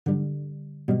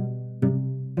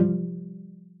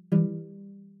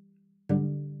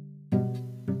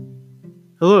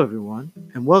Hello, everyone,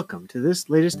 and welcome to this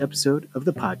latest episode of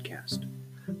the podcast.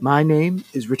 My name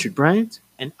is Richard Bryant,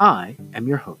 and I am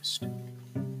your host.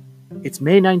 It's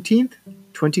May 19th,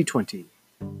 2020.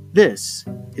 This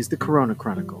is the Corona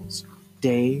Chronicles,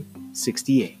 Day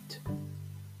 68.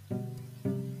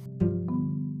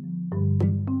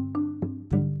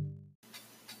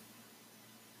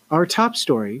 Our top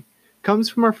story comes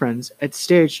from our friends at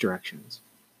Stage Directions.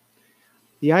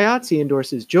 The IATSE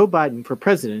endorses Joe Biden for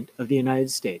President of the United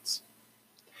States.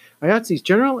 IATSE's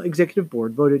General Executive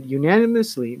Board voted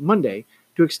unanimously Monday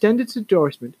to extend its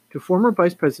endorsement to former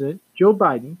Vice President Joe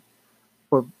Biden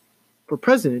for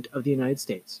President of the United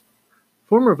States.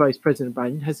 Former Vice President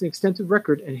Biden has an extensive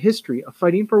record and history of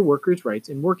fighting for workers' rights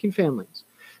and working families,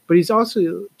 but he's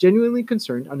also genuinely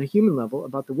concerned on a human level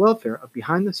about the welfare of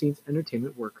behind-the-scenes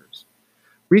entertainment workers.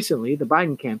 Recently, the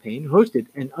Biden campaign hosted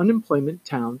an unemployment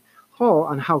town hall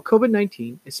on how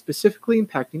COVID-19 is specifically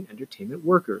impacting entertainment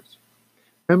workers.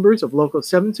 Members of Local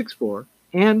 764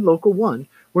 and Local 1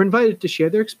 were invited to share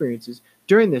their experiences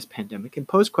during this pandemic and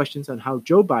pose questions on how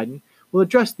Joe Biden will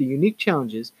address the unique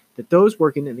challenges that those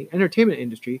working in the entertainment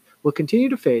industry will continue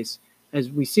to face as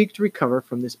we seek to recover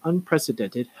from this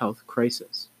unprecedented health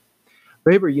crisis.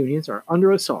 Labor unions are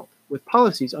under assault, with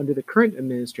policies under the current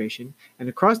administration and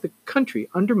across the country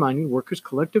undermining workers'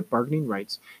 collective bargaining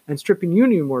rights and stripping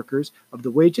union workers of the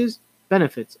wages,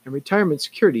 benefits, and retirement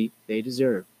security they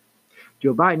deserve.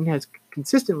 Joe Biden has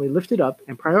consistently lifted up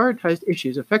and prioritized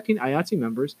issues affecting IATSE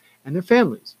members and their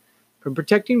families, from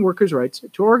protecting workers' rights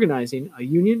to organizing a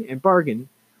union and bargain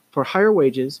for higher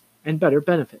wages and better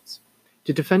benefits,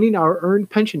 to defending our earned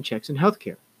pension checks and health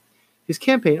care. His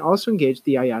campaign also engaged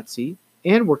the IATSE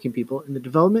and working people in the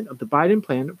development of the Biden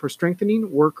plan for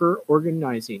strengthening worker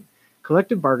organizing,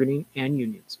 collective bargaining, and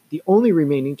unions, the only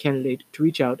remaining candidate to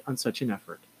reach out on such an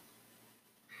effort.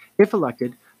 If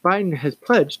elected, Biden has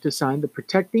pledged to sign the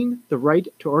Protecting the Right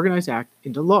to Organize Act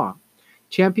into law,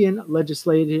 champion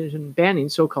legislation banning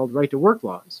so-called right-to-work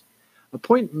laws,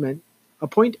 appoint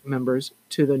members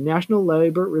to the National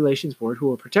Labor Relations Board who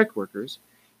will protect workers,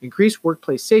 increase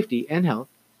workplace safety and health,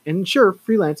 and ensure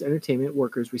freelance entertainment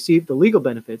workers receive the legal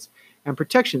benefits and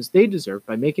protections they deserve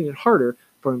by making it harder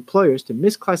for employers to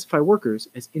misclassify workers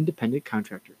as independent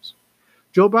contractors.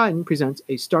 Joe Biden presents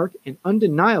a stark and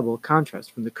undeniable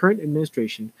contrast from the current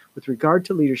administration with regard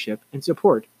to leadership and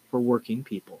support for working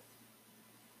people.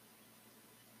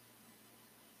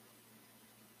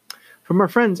 From our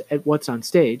friends at What's on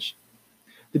Stage,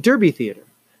 the Derby Theater.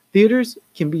 Theaters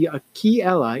can be a key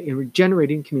ally in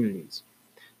regenerating communities.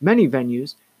 Many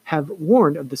venues have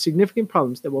warned of the significant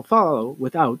problems that will follow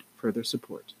without further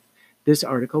support. This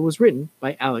article was written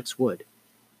by Alex Wood.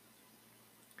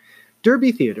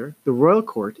 Derby Theater, the Royal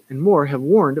Court, and more have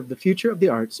warned of the future of the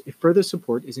arts if further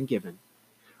support isn't given.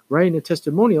 Writing a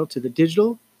testimonial to the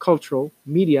Digital, Cultural,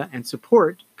 Media, and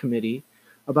Support Committee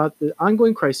about the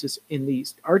ongoing crisis in the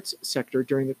arts sector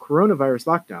during the coronavirus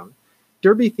lockdown,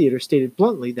 Derby Theater stated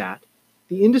bluntly that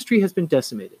the industry has been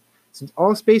decimated since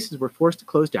all spaces were forced to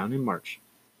close down in March.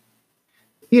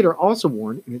 The theater also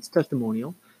warned in its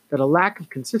testimonial that a lack of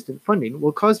consistent funding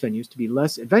will cause venues to be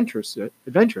less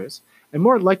adventurous and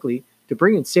more likely to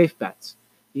bring in safe bets.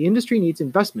 The industry needs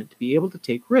investment to be able to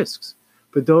take risks.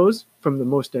 For those from the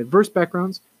most diverse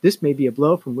backgrounds, this may be a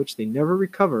blow from which they never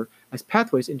recover as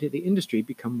pathways into the industry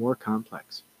become more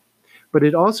complex. But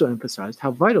it also emphasized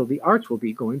how vital the arts will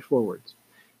be going forwards.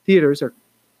 Theaters are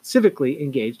civically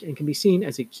engaged and can be seen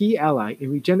as a key ally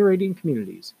in regenerating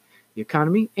communities, the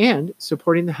economy, and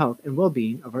supporting the health and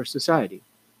well-being of our society.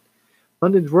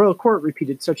 London's Royal Court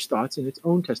repeated such thoughts in its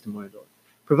own testimonial,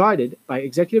 provided by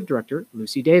Executive Director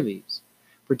Lucy Davies.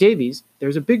 For Davies, there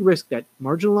is a big risk that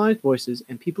marginalized voices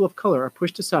and people of color are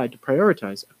pushed aside to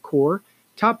prioritize a core,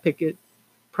 top-ticket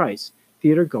price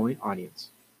theater-going audience.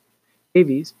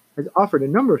 Davies has offered a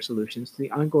number of solutions to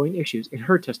the ongoing issues in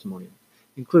her testimonial,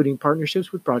 including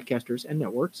partnerships with broadcasters and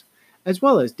networks, as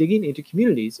well as digging into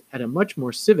communities at a much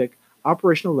more civic,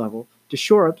 operational level to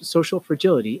shore up social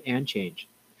fragility and change.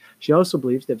 She also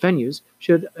believes that venues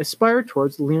should aspire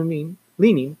towards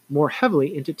leaning more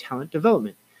heavily into talent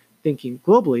development, thinking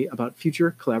globally about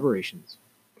future collaborations.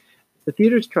 The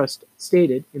Theatres Trust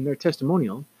stated in their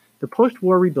testimonial, the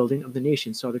post-war rebuilding of the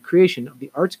nation saw the creation of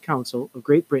the Arts Council of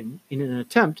Great Britain in an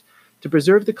attempt to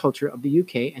preserve the culture of the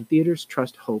UK, and Theatres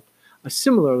Trust hope a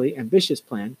similarly ambitious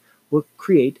plan will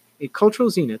create a cultural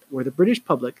zenith where the British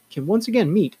public can once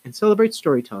again meet and celebrate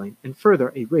storytelling and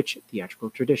further a rich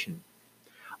theatrical tradition.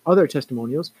 Other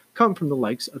testimonials come from the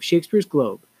likes of Shakespeare's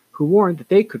Globe, who warned that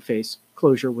they could face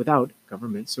closure without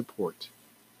government support.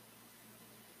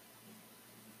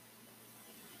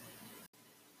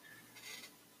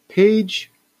 Page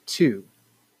 2.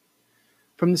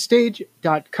 From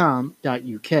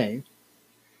thestage.com.uk,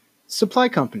 supply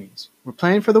companies were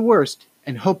planning for the worst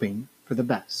and hoping for the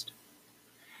best.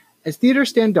 As theaters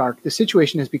stand dark, the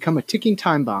situation has become a ticking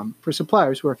time bomb for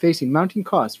suppliers who are facing mounting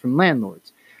costs from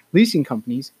landlords, leasing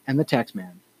companies, and the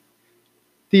taxman.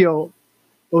 Theo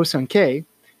Osunke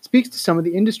speaks to some of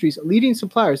the industry's leading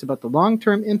suppliers about the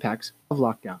long-term impacts of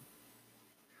lockdown.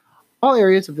 All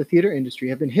areas of the theater industry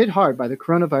have been hit hard by the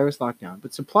coronavirus lockdown,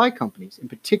 but supply companies in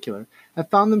particular have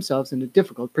found themselves in a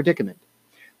difficult predicament.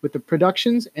 With the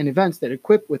productions and events that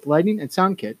equip with lighting and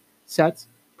sound kit, sets,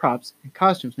 props, and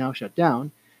costumes now shut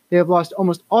down, they have lost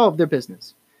almost all of their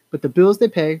business, but the bills they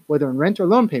pay, whether in rent or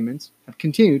loan payments, have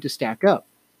continued to stack up.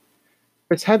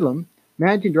 Chris Headlam,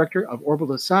 managing director of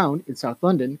Orbital Sound in South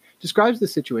London, describes the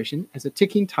situation as a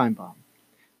ticking time bomb.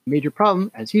 The major problem,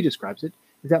 as he describes it,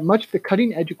 is that much of the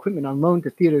cutting-edge equipment on loan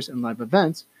to theaters and live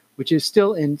events, which is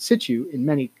still in situ in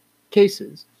many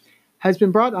cases, has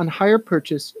been brought on hire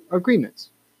purchase agreements.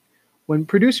 When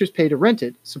producers pay to rent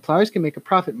it, suppliers can make a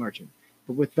profit margin,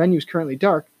 but with venues currently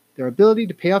dark, their ability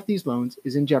to pay off these loans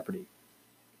is in jeopardy.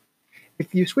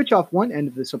 If you switch off one end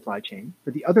of the supply chain,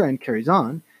 but the other end carries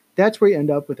on, that's where you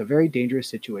end up with a very dangerous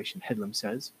situation, Headlam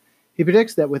says. He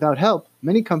predicts that without help,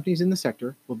 many companies in the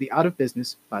sector will be out of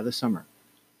business by the summer.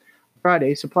 On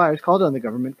Friday, suppliers called on the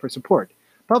government for support,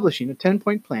 publishing a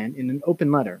 10-point plan in an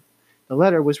open letter. The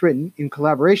letter was written in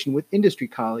collaboration with industry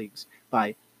colleagues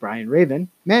by Brian Raven,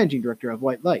 managing director of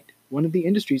White Light, one of the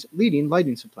industry's leading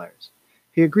lighting suppliers.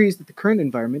 He agrees that the current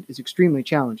environment is extremely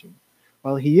challenging.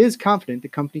 While he is confident the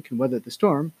company can weather the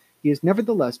storm, he is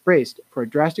nevertheless braced for a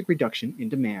drastic reduction in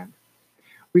demand.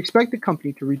 We expect the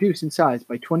company to reduce in size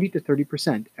by 20 to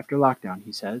 30% after lockdown,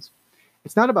 he says.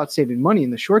 It's not about saving money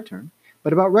in the short term,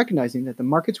 but about recognizing that the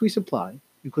markets we supply,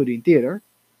 including theater,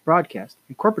 broadcast,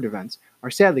 and corporate events,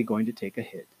 are sadly going to take a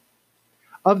hit.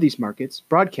 Of these markets,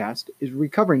 broadcast is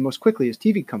recovering most quickly as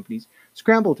TV companies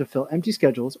scramble to fill empty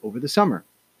schedules over the summer.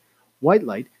 White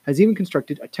Light has even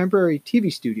constructed a temporary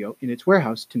TV studio in its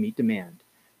warehouse to meet demand,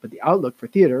 but the outlook for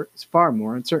theater is far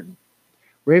more uncertain.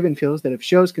 Raven feels that if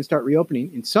shows can start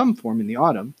reopening in some form in the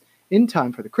autumn, in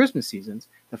time for the Christmas seasons,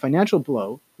 the financial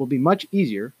blow will be much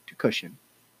easier to cushion.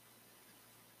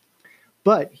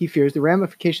 But he fears the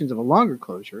ramifications of a longer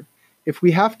closure. If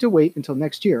we have to wait until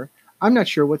next year, I'm not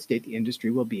sure what state the industry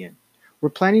will be in. We're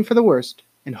planning for the worst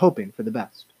and hoping for the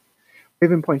best.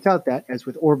 Raven points out that, as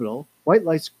with Orbital, White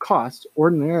Light's costs,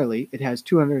 ordinarily it has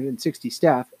 260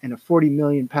 staff and a £40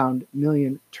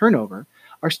 million turnover,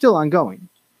 are still ongoing.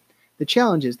 The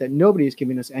challenge is that nobody is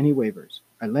giving us any waivers.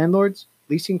 Our landlords,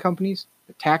 leasing companies,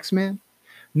 the taxman,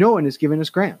 no one is giving us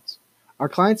grants. Our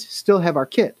clients still have our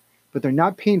kit, but they're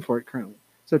not paying for it currently,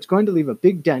 so it's going to leave a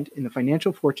big dent in the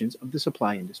financial fortunes of the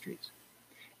supply industries.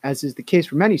 As is the case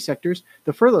for many sectors,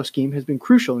 the furlough scheme has been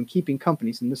crucial in keeping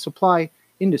companies in the supply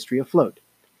industry afloat.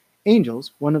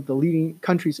 Angels, one of the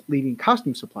country's leading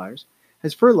costume suppliers,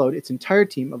 has furloughed its entire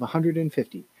team of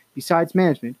 150, besides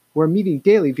management, who are meeting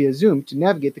daily via Zoom to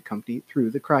navigate the company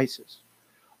through the crisis.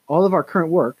 All of our current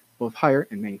work, both hire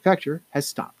and manufacture, has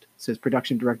stopped, says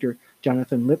production director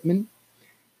Jonathan Lipman.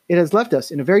 It has left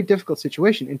us in a very difficult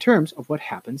situation in terms of what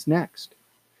happens next.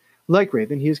 Like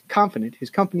Raven, he is confident his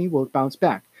company will bounce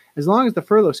back, as long as the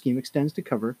furlough scheme extends to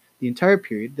cover the entire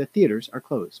period that theaters are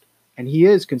closed. And he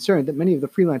is concerned that many of the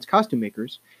freelance costume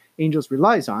makers Angels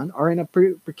relies on are in a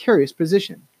precarious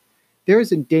position. There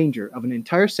is a danger of an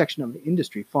entire section of the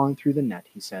industry falling through the net,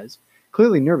 he says,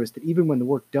 clearly nervous that even when the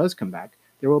work does come back,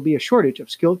 there will be a shortage of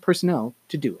skilled personnel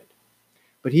to do it.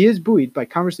 But he is buoyed by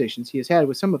conversations he has had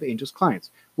with some of Angel's clients,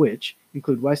 which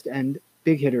include West End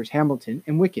big hitters Hamilton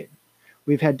and Wicked.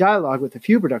 We've had dialogue with a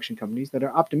few production companies that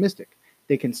are optimistic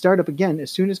they can start up again as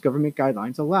soon as government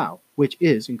guidelines allow, which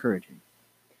is encouraging.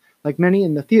 Like many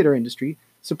in the theater industry,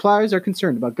 suppliers are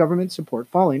concerned about government support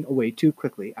falling away too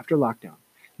quickly after lockdown,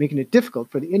 making it difficult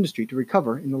for the industry to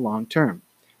recover in the long term.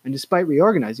 And despite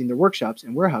reorganizing their workshops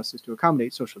and warehouses to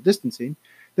accommodate social distancing,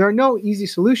 there are no easy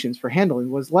solutions for handling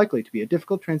what is likely to be a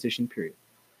difficult transition period.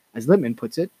 As Lippman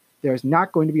puts it, there is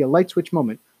not going to be a light switch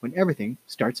moment when everything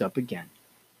starts up again.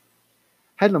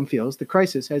 Headlam feels the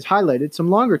crisis has highlighted some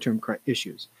longer-term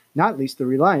issues, not least the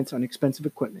reliance on expensive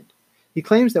equipment. He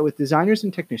claims that with designers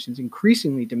and technicians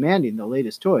increasingly demanding the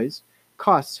latest toys,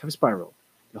 costs have spiraled.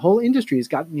 The whole industry has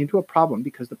gotten into a problem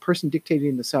because the person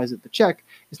dictating the size of the check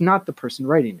is not the person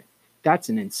writing it. That's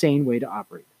an insane way to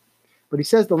operate. But he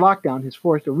says the lockdown has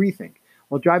forced a rethink,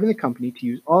 while driving the company to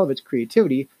use all of its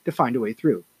creativity to find a way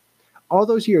through. All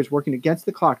those years working against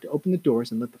the clock to open the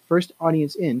doors and let the first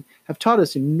audience in have taught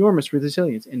us enormous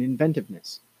resilience and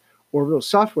inventiveness. Orbital's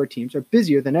software teams are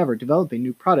busier than ever developing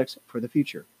new products for the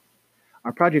future.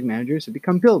 Our project managers have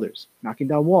become builders, knocking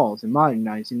down walls and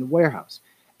modernizing the warehouse.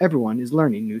 Everyone is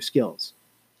learning new skills.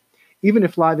 Even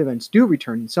if live events do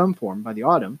return in some form by the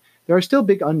autumn, there are still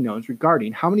big unknowns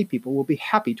regarding how many people will be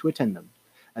happy to attend them.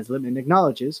 As Lippman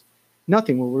acknowledges,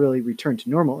 nothing will really return to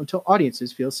normal until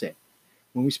audiences feel safe.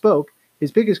 When we spoke,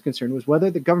 his biggest concern was whether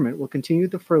the government will continue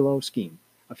the furlough scheme.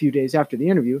 A few days after the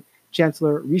interview,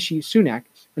 Chancellor Rishi Sunak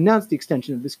announced the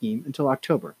extension of the scheme until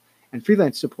October, and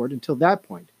freelance support until that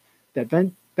point, that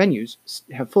venues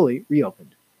have fully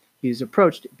reopened. He has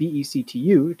approached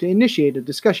BECTU to initiate a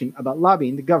discussion about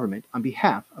lobbying the government on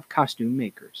behalf of costume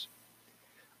makers.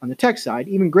 On the tech side,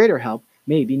 even greater help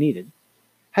may be needed.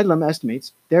 Headlam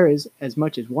estimates there is as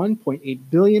much as £1.8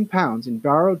 billion in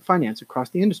borrowed finance across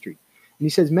the industry, and he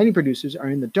says many producers are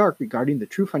in the dark regarding the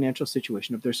true financial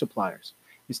situation of their suppliers,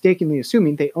 mistakenly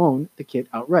assuming they own the kit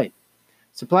outright.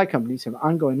 Supply companies have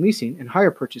ongoing leasing and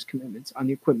hire purchase commitments on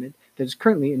the equipment that is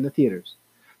currently in the theaters.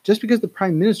 Just because the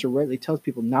Prime Minister rightly tells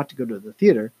people not to go to the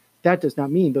theater, that does not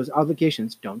mean those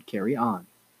obligations don't carry on.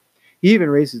 He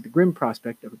even raises the grim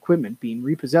prospect of equipment being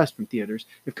repossessed from theaters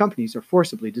if companies are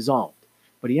forcibly dissolved,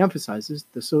 but he emphasizes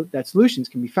that solutions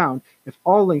can be found if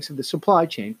all links of the supply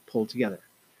chain pull together.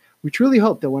 We truly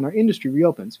hope that when our industry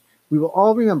reopens, we will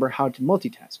all remember how to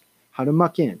multitask, how to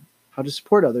muck in, how to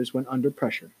support others when under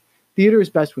pressure. Theater is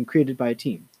best when created by a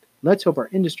team. Let's hope our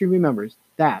industry remembers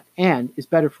that and is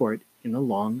better for it in the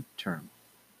long term.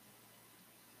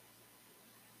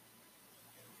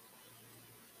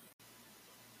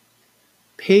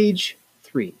 Page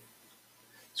 3.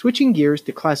 Switching gears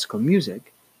to classical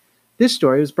music, this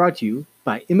story was brought to you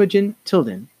by Imogen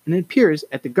Tilden and it appears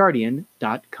at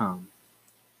theguardian.com.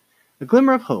 A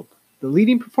Glimmer of Hope, the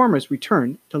leading performers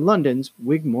return to London's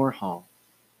Wigmore Hall.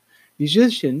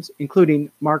 Musicians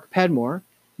including Mark Padmore,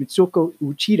 Mitsuko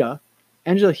Uchida,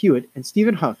 Angela Hewitt, and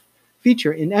Stephen Huff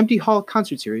feature an empty hall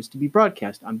concert series to be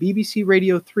broadcast on BBC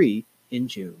Radio 3 in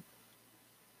June.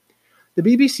 The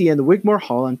BBC and the Wigmore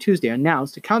Hall on Tuesday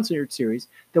announced a concert series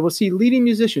that will see leading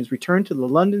musicians return to the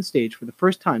London stage for the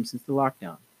first time since the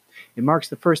lockdown. It marks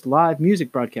the first live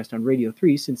music broadcast on Radio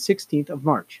 3 since 16th of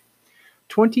March.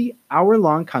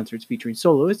 20-hour-long concerts featuring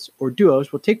soloists or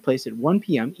duos will take place at 1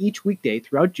 p.m. each weekday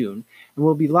throughout June and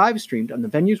will be live-streamed on the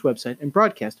venue's website and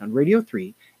broadcast on Radio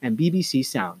 3 and BBC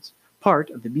Sounds, part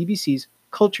of the BBC's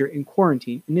Culture in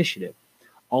Quarantine initiative.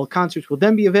 All concerts will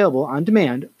then be available on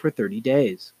demand for 30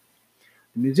 days.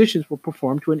 The musicians will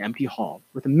perform to an empty hall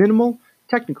with a minimal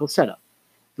technical setup.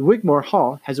 The Wigmore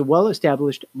Hall has a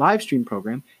well-established live stream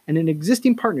program and an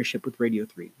existing partnership with Radio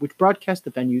 3, which broadcasts the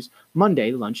venue's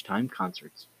Monday lunchtime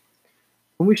concerts.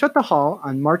 When we shut the hall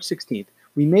on March 16th,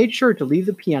 we made sure to leave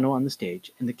the piano on the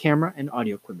stage and the camera and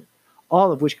audio equipment,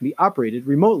 all of which can be operated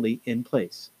remotely in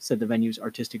place, said the venue's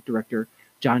artistic director,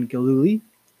 John Gillooly.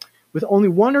 With only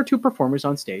one or two performers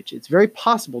on stage, it's very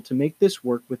possible to make this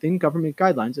work within government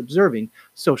guidelines observing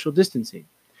social distancing.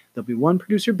 There'll be one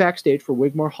producer backstage for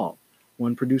Wigmore Hall,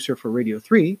 one producer for Radio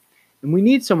 3, and we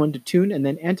need someone to tune and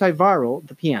then antiviral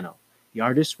the piano. The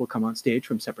artists will come on stage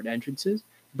from separate entrances.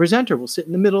 The presenter will sit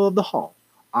in the middle of the hall.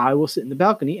 I will sit in the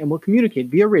balcony and will communicate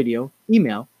via radio,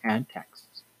 email, and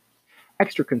texts.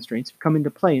 Extra constraints have come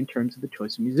into play in terms of the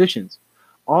choice of musicians.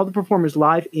 All the performers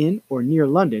live in or near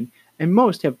London, and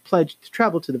most have pledged to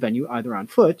travel to the venue either on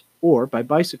foot or by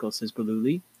bicycle, says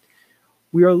Gillooly.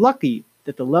 We are lucky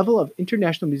that the level of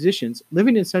international musicians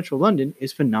living in central London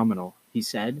is phenomenal, he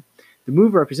said. The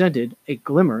move represented a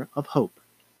glimmer of hope.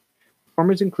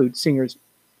 Performers include singers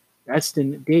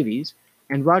Eston Davies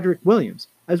and Roderick Williams,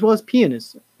 as well as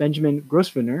pianists Benjamin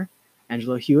Grosvenor,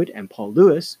 Angela Hewitt and Paul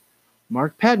Lewis,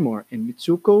 Mark Padmore and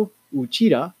Mitsuko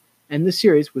Uchida, and the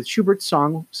series with Schubert's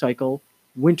song cycle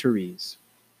Winteries.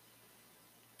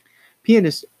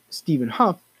 Pianist Stephen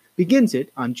Huff begins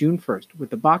it on June 1st with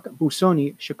the Bach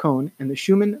Busoni Chaconne and the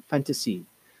Schumann Fantasie.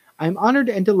 I am honored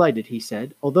and delighted, he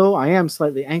said, although I am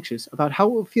slightly anxious about how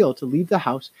it will feel to leave the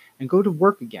house and go to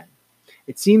work again.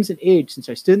 It seems an age since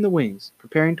I stood in the wings,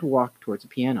 preparing to walk towards a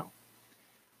piano.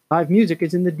 Live music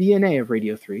is in the DNA of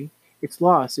Radio 3. Its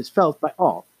loss is felt by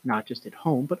all, not just at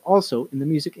home, but also in the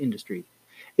music industry.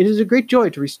 It is a great joy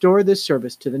to restore this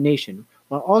service to the nation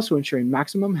while also ensuring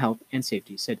maximum health and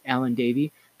safety, said Alan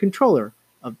Davey, controller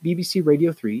of BBC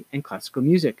Radio 3 and classical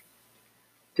music.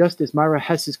 Just as Myra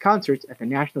Hess's concerts at the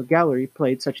National Gallery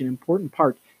played such an important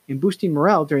part in boosting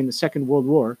morale during the Second World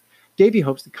War, Davey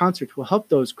hopes the concerts will help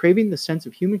those craving the sense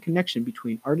of human connection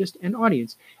between artist and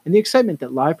audience and the excitement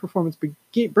that live performance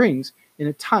brings in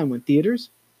a time when theaters,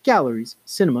 galleries,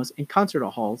 cinemas, and concert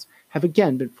halls have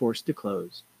again been forced to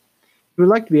close. He We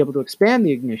would like to be able to expand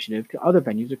the initiative to other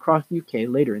venues across the UK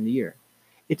later in the year.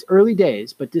 It's early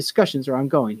days, but discussions are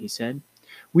ongoing, he said.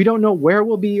 We don't know where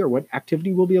we'll be or what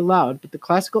activity will be allowed, but the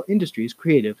classical industry is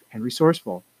creative and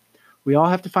resourceful. We all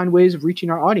have to find ways of reaching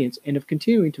our audience and of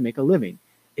continuing to make a living.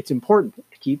 It's important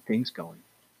to keep things going.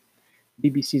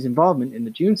 BBC's involvement in the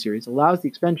June series allows the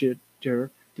expenditure to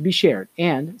be shared,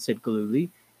 and, said Gillooly,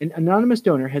 an anonymous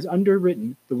donor has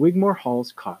underwritten the Wigmore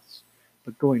Hall's costs.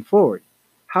 But going forward,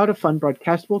 how to fund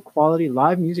broadcastable quality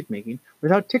live music making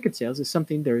without ticket sales is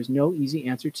something there is no easy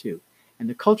answer to, and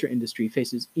the culture industry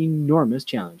faces enormous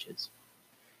challenges.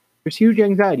 There's huge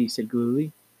anxiety, said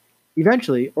Gillooly.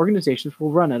 Eventually, organizations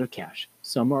will run out of cash.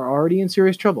 Some are already in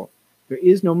serious trouble. There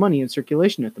is no money in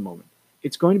circulation at the moment.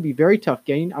 It's going to be very tough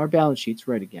getting our balance sheets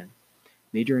right again.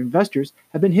 Major investors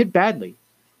have been hit badly.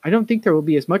 I don't think there will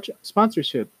be as much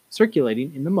sponsorship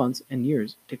circulating in the months and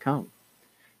years to come.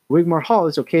 Wigmore Hall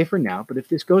is okay for now, but if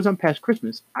this goes on past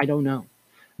Christmas, I don't know.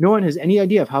 No one has any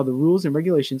idea of how the rules and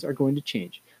regulations are going to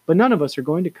change, but none of us are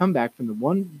going to come back from this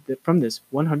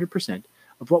 100%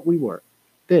 of what we were.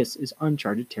 This is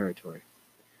uncharted territory.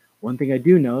 One thing I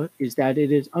do know is that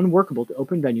it is unworkable to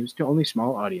open venues to only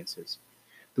small audiences.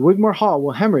 The Wigmore Hall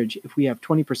will hemorrhage if we have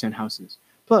 20% houses.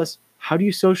 Plus, how do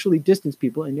you socially distance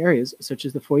people in areas such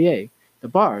as the foyer, the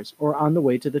bars, or on the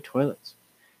way to the toilets?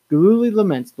 Gillooly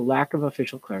laments the lack of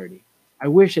official clarity. I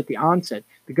wish at the onset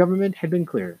the government had been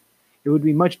clearer. It would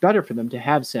be much better for them to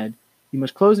have said, you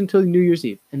must close until New Year's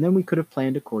Eve, and then we could have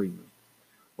planned accordingly.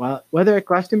 Whether at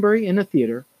Glastonbury in a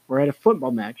theater or at a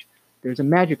football match, there's a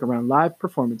magic around live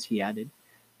performance, he added.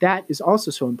 That is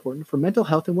also so important for mental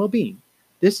health and well-being.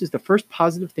 This is the first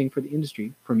positive thing for the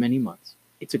industry for many months.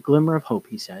 It's a glimmer of hope,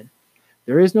 he said.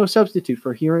 There is no substitute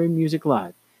for hearing music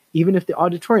live, even if the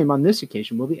auditorium on this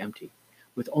occasion will be empty,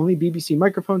 with only BBC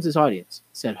microphones as audience,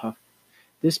 said Huff.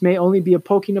 This may only be a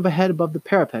poking of a head above the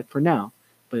parapet for now,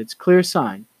 but it's a clear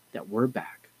sign that we're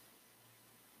back.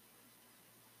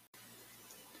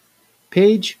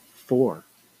 Page 4.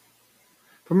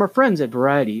 From our friends at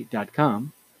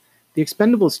Variety.com, the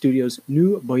Expendables Studio's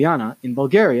new Bojana in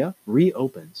Bulgaria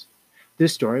reopens.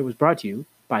 This story was brought to you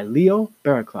by Leo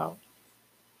Baraclau.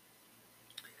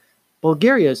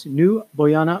 Bulgaria's new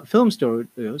Bojana Film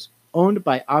Studios, owned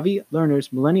by Avi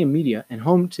Lerner's Millennium Media and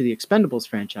home to the Expendables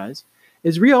franchise,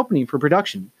 is reopening for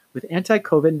production with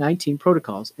anti-COVID-19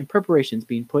 protocols and preparations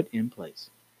being put in place.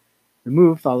 The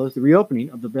move follows the reopening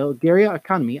of the Bulgaria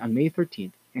economy on May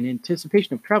 13th in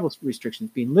anticipation of travel restrictions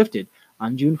being lifted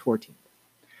on June 14th.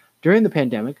 During the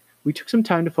pandemic, we took some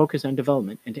time to focus on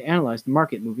development and to analyze the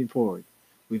market moving forward.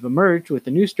 We've emerged with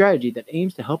a new strategy that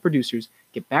aims to help producers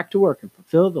get back to work and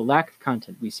fulfill the lack of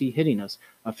content we see hitting us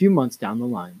a few months down the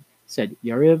line, said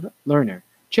Yariv Lerner,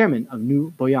 chairman of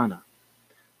New Bojana.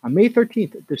 On May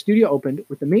 13th, the studio opened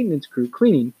with the maintenance crew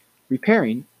cleaning,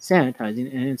 repairing,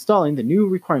 sanitizing, and installing the new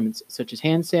requirements such as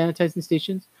hand sanitizing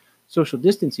stations, social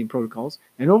distancing protocols,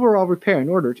 and overall repair in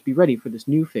order to be ready for this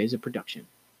new phase of production.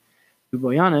 New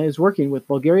Bojana is working with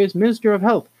Bulgaria's Minister of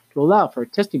Health to allow for a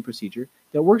testing procedure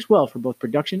that works well for both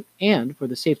production and for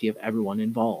the safety of everyone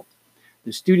involved.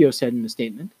 The studio said in a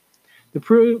statement, the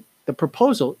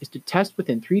proposal is to test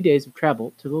within 3 days of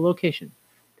travel to the location,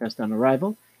 test on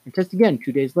arrival, and test again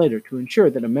 2 days later to ensure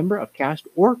that a member of cast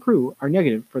or crew are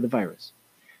negative for the virus.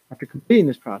 After completing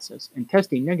this process and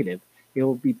testing negative, they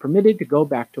will be permitted to go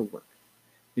back to work.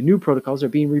 The new protocols are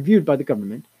being reviewed by the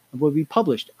government and will be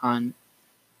published on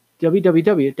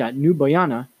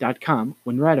www.newbojana.com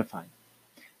when ratified.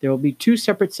 There will be 2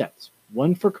 separate sets,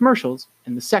 one for commercials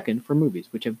and the second for movies,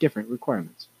 which have different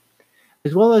requirements.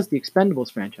 As well as the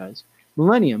Expendables franchise,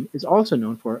 Millennium is also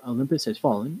known for Olympus Has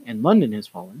Fallen and London Has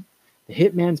Fallen, The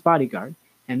Hitman's Bodyguard,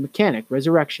 and Mechanic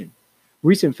Resurrection.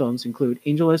 Recent films include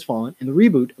Angel Has Fallen and the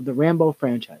reboot of the Rambo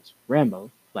franchise,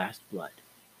 Rambo Last Blood.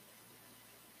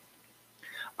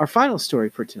 Our final story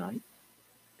for tonight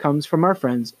comes from our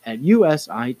friends at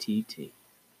USITT.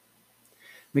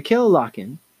 Michaela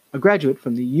Locken, a graduate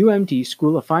from the UMD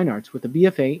School of Fine Arts with a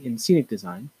BFA in Scenic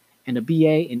Design and a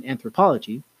BA in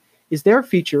Anthropology, is their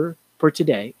feature for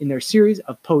today in their series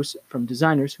of posts from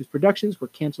designers whose productions were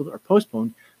canceled or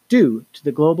postponed due to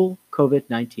the global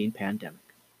COVID-19 pandemic.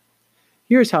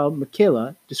 Here's how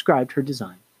Michaela described her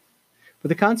design. For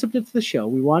the concept of the show,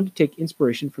 we wanted to take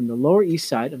inspiration from the Lower East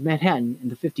Side of Manhattan in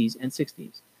the 50s and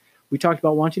 60s. We talked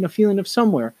about wanting a feeling of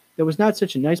somewhere that was not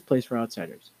such a nice place for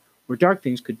outsiders, where dark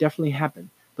things could definitely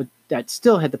happen, but that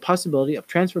still had the possibility of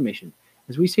transformation,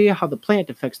 as we see how the plant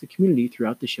affects the community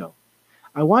throughout the show.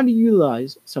 I wanted to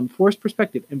utilize some forced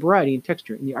perspective and variety in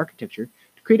texture in the architecture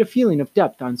to create a feeling of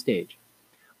depth on stage.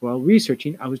 While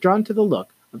researching, I was drawn to the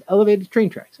look of elevated train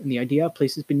tracks and the idea of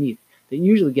places beneath that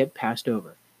usually get passed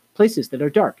over, places that are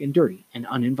dark and dirty and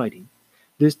uninviting.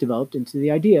 This developed into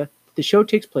the idea that the show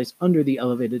takes place under the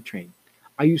elevated train.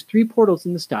 I used 3 portals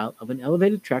in the style of an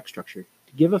elevated track structure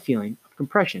to give a feeling of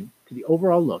compression to the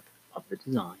overall look of the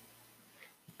design.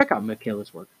 To check out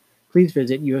Michaela's work, please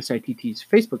visit USITT's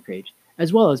Facebook page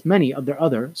as well as many of their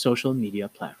other social media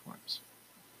platforms.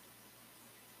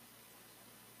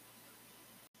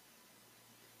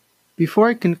 Before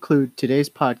I conclude today's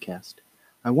podcast,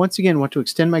 I once again want to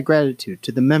extend my gratitude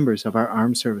to the members of our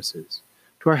armed services,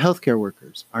 to our healthcare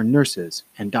workers, our nurses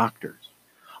and doctors,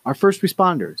 our first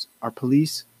responders, our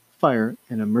police, fire,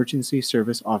 and emergency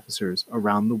service officers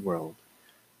around the world.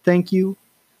 Thank you,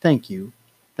 thank you,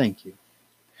 thank you.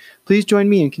 Please join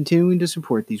me in continuing to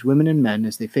support these women and men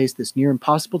as they face this near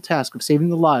impossible task of saving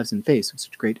the lives in face of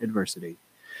such great adversity.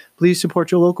 Please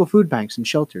support your local food banks and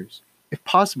shelters. If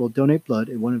possible, donate blood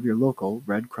at one of your local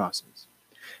Red Crosses.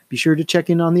 Be sure to check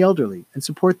in on the elderly and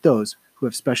support those who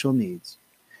have special needs.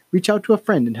 Reach out to a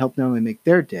friend and help not only make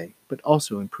their day, but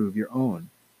also improve your own.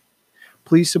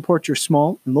 Please support your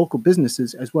small and local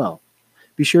businesses as well.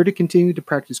 Be sure to continue to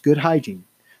practice good hygiene,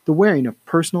 the wearing of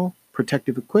personal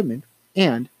protective equipment,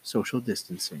 and social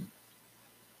distancing.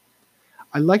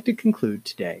 I'd like to conclude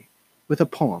today with a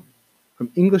poem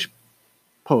from English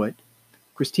poet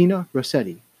Christina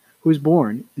Rossetti, who was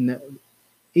born in the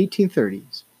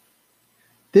 1830s.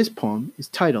 This poem is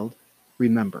titled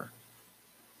Remember.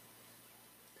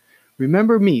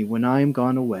 Remember me when I am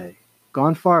gone away,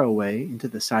 gone far away into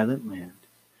the silent land,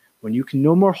 when you can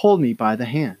no more hold me by the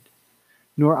hand,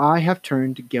 nor I have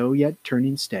turned to go yet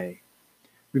turning stay.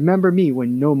 Remember me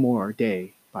when no more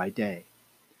day by day.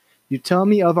 You tell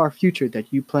me of our future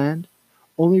that you planned,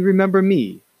 only remember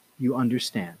me, you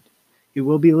understand. It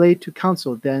will be late to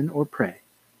counsel then or pray.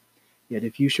 Yet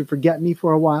if you should forget me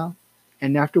for a while,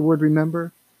 and afterward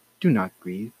remember, do not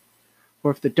grieve.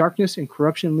 For if the darkness and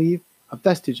corruption leave a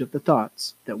vestige of the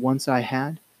thoughts that once I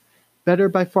had, better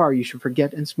by far you should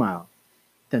forget and smile,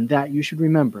 than that you should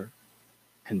remember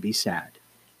and be sad.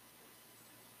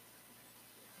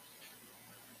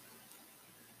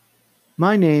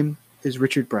 My name is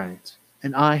Richard Bryant,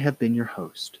 and I have been your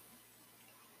host.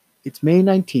 It's May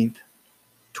 19th,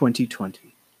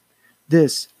 2020.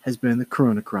 This has been the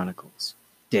Corona Chronicles,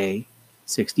 Day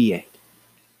 68.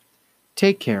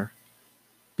 Take care,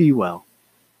 be well,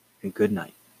 and good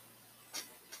night.